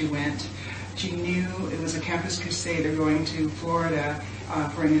time she went, she knew it was a Campus Crusade. They're going to Florida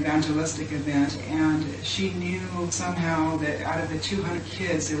for an evangelistic event, and she knew somehow that out of the 200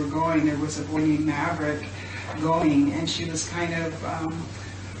 kids that were going, there was a boy named Maverick going, and she was kind of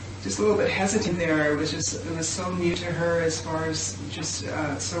just a little bit hesitant there. It was so new to her as far as just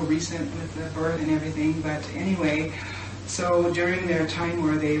so recent with the birth and everything. But anyway, so during their time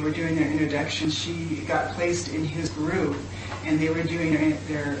where they were doing their introduction, she got placed in his group, and they were doing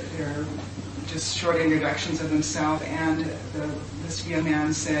their just short introductions of themselves, and this young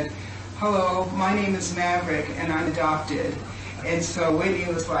man said, "Hello, my name is Maverick, and I'm adopted." And so Whitney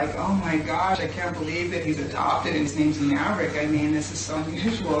was like, "Oh my gosh, I can't believe that he's adopted and his name's Maverick. I mean, this is so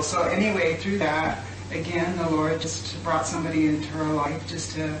unusual." So anyway, through that, again, the Lord just brought somebody into her life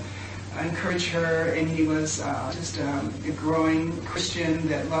just to encourage her, and he was just a growing Christian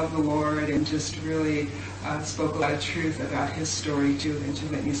that loved the Lord and just really spoke a lot of truth about his story into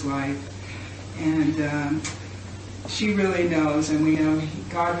Whitney's life. And she really knows, and we know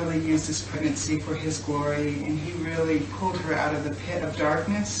God really used this pregnancy for His glory, and He really pulled her out of the pit of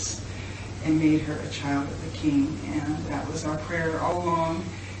darkness and made her a child of the King. And that was our prayer all along.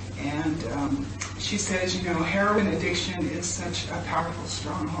 And she says, heroin addiction is such a powerful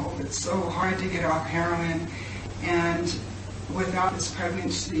stronghold. It's so hard to get off heroin. And without this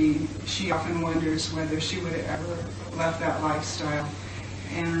pregnancy, she often wonders whether she would have ever left that lifestyle.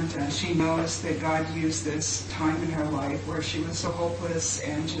 And she knows that God used this time in her life where she was so hopeless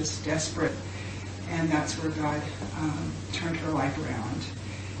and just desperate. And that's where God turned her life around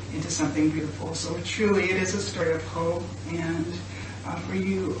into something beautiful. So truly it is a story of hope. And for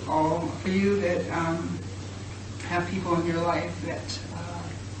you all, for you that have people in your life that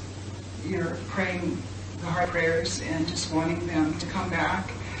you're praying the hard prayers and just wanting them to come back,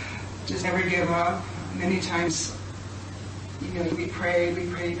 just never give up. Many times, we pray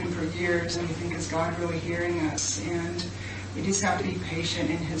even for years, and we think, is God really hearing us? And You just have to be patient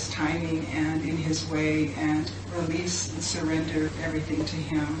in His timing and in His way and release and surrender everything to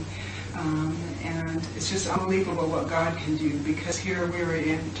Him. And it's just unbelievable what God can do, because here we were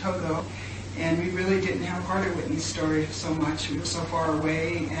in Togo and we really didn't have part of Whitney's story so much. We were so far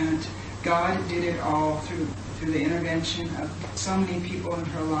away, and God did it all through the intervention of so many people in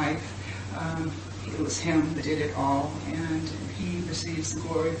her life. It was Him that did it all, and He receives the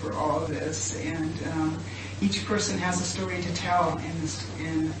glory for all of this. And each person has a story to tell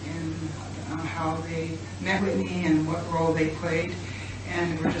in how they met Whitney and what role they played.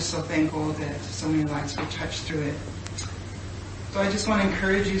 And we're just so thankful that so many lives were touched through it. So I just want to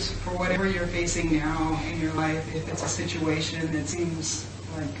encourage you, for whatever you're facing now in your life, if it's a situation that seems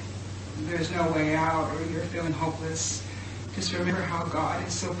like there's no way out or you're feeling hopeless, just remember how God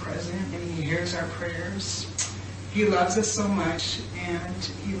is so present and He hears our prayers. He loves us so much, and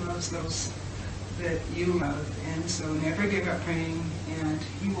He loves those that you love. And so never give up praying, and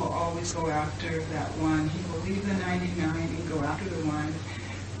He will always go after that one. He will leave the 99 and go after the one,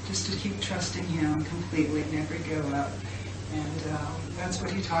 just to keep trusting Him completely, never give up. And that's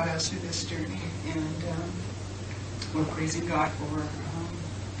what He taught us through this journey. And we're praising God for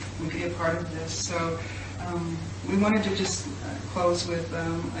we be a part of this. So we wanted to just close with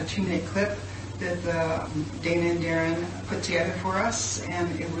a 2-minute clip that Dana and Darren put together for us,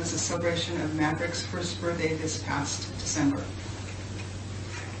 and it was a celebration of Maverick's first birthday this past December.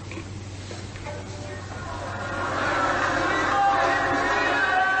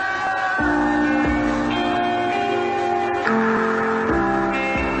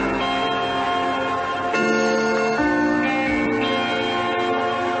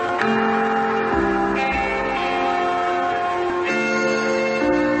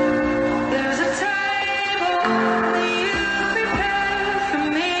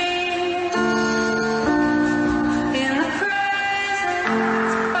 In the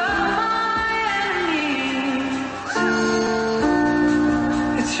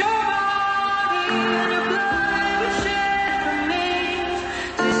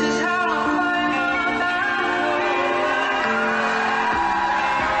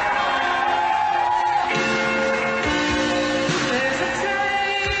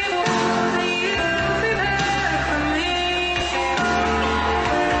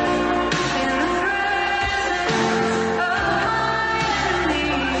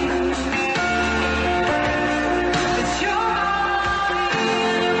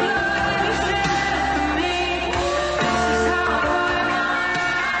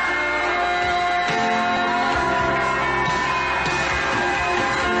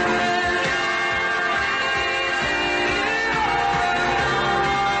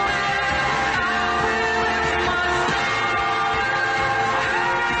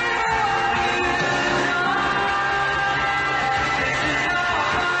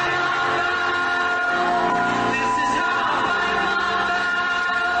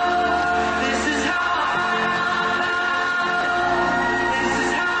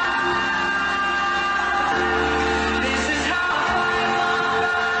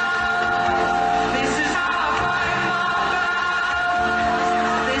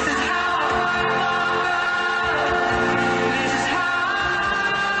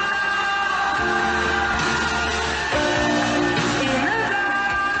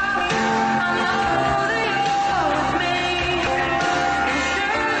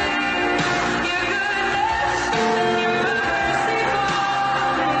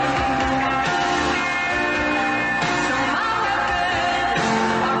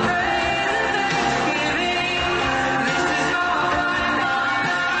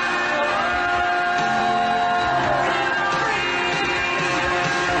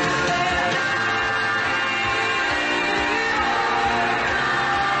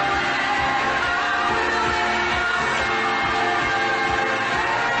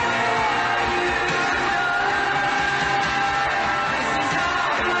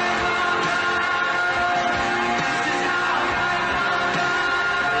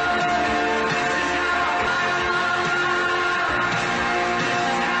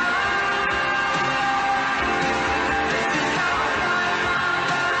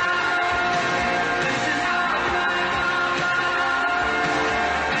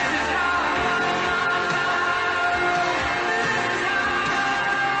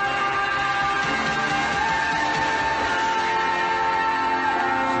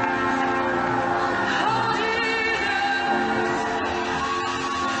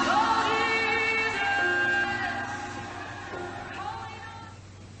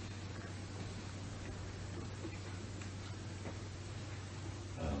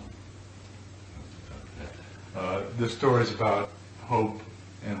This story is about hope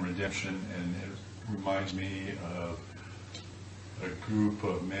and redemption, and it reminds me of a group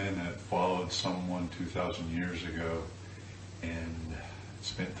of men that followed someone 2,000 years ago and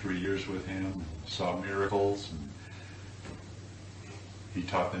spent 3 years with him, saw miracles, and he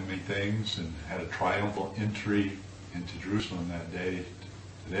taught them many things and had a triumphal entry into Jerusalem that day,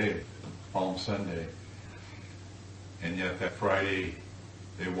 today, Palm Sunday. And yet that Friday,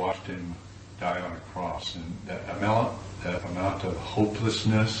 they watched him die on a cross. And that amount of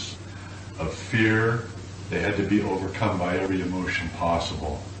hopelessness, of fear, they had to be overcome by every emotion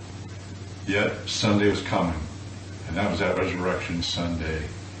possible. Yet Sunday was coming, and that was that Resurrection Sunday.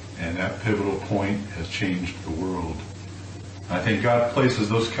 And that pivotal point has changed the world. I think God places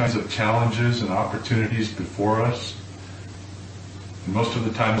those kinds of challenges and opportunities before us. And most of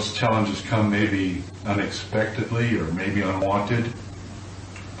the time those challenges come maybe unexpectedly or maybe unwanted.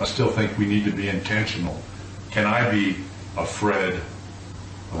 I still think we need to be intentional. Can I be a Fred,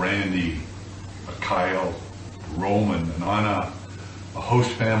 a Randy, a Kyle, a Roman, an Anna, a host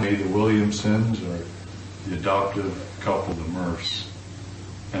family, the Williamsons, or the adoptive couple, the Murphs?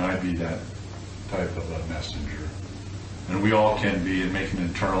 Can I be that type of a messenger? And we all can be and make an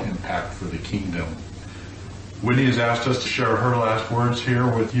eternal impact for the kingdom. Whitney has asked us to share her last words here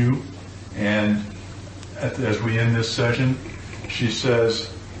with you. And as we end this session, she says,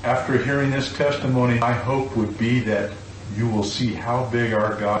 after hearing this testimony, my hope would be that you will see how big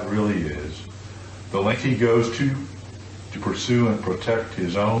our God really is. The length he goes to pursue and protect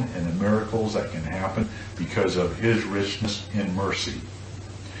his own, and the miracles that can happen because of his richness in mercy.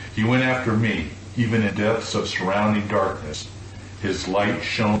 He went after me, even in depths of surrounding darkness. His light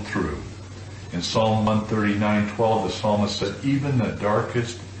shone through. In Psalm 139:12, the psalmist said, even the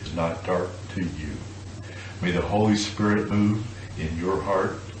darkest is not dark to you. May the Holy Spirit move in your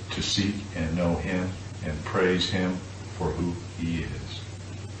heart to seek and know him and praise him for who he is.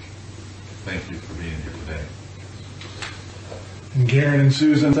 Thank you for being here today. And Garen and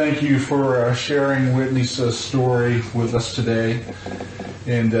Susan, thank you for sharing Whitney's story with us today.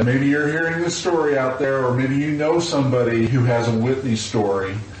 And maybe you're hearing this story out there, or maybe you know somebody who has a Whitney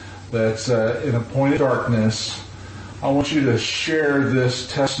story that's in a point of darkness. I want you to share this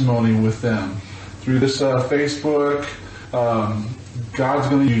testimony with them. Through this Facebook, God's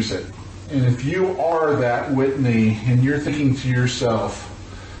going to use it. And if you are that Whitney and you're thinking to yourself,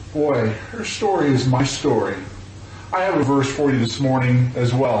 boy, her story is my story. I have a verse for you this morning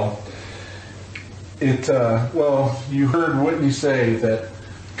as well. You heard Whitney say that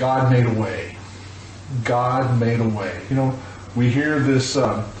God made a way. God made a way. You know, we hear this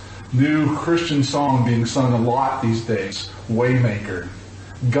new Christian song being sung a lot these days, Waymaker.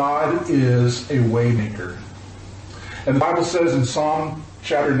 God is a waymaker. And the Bible says in Psalm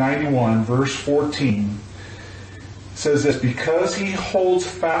chapter 91, verse 14, it says this, because he holds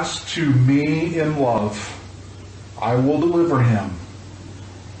fast to me in love, I will deliver him.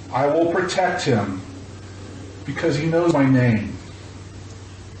 I will protect him because he knows my name.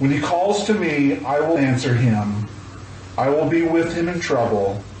 When he calls to me, I will answer him. I will be with him in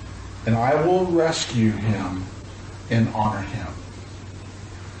trouble, and I will rescue him and honor him.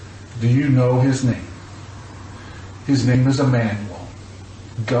 Do you know his name? His name is Emmanuel,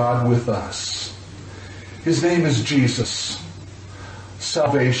 God with us. His name is Jesus,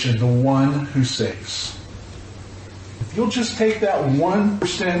 salvation, the one who saves. If you'll just take that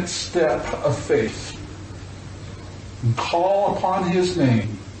 1% step of faith and call upon his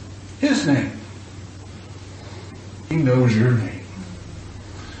name, he knows your name.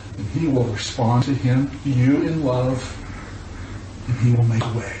 And he will respond to you in love, and he will make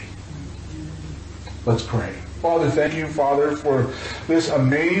a way. Let's pray. Father, thank you, Father, for this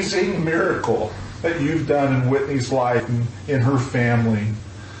amazing miracle that you've done in Whitney's life and in her family,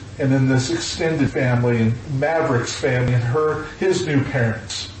 and in this extended family, and Maverick's family, and his new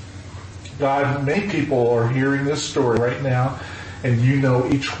parents. God, many people are hearing this story right now, and you know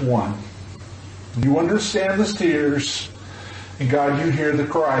each one. You understand the tears, and God, you hear the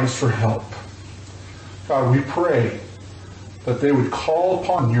cries for help. God, we pray that they would call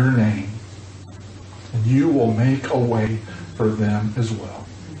upon your name, and you will make a way for them as well.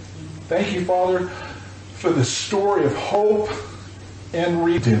 Thank you, Father, for the story of hope and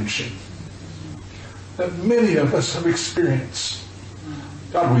redemption that many of us have experienced.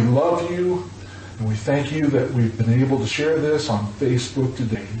 God, we love you, and we thank you that we've been able to share this on Facebook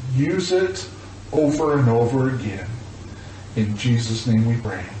today. Use it over and over again. In Jesus' name we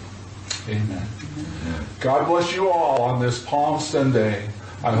pray. Amen. God bless you all on this Palm Sunday.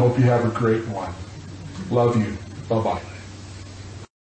 I hope you have a great one. Love you. Bye-bye.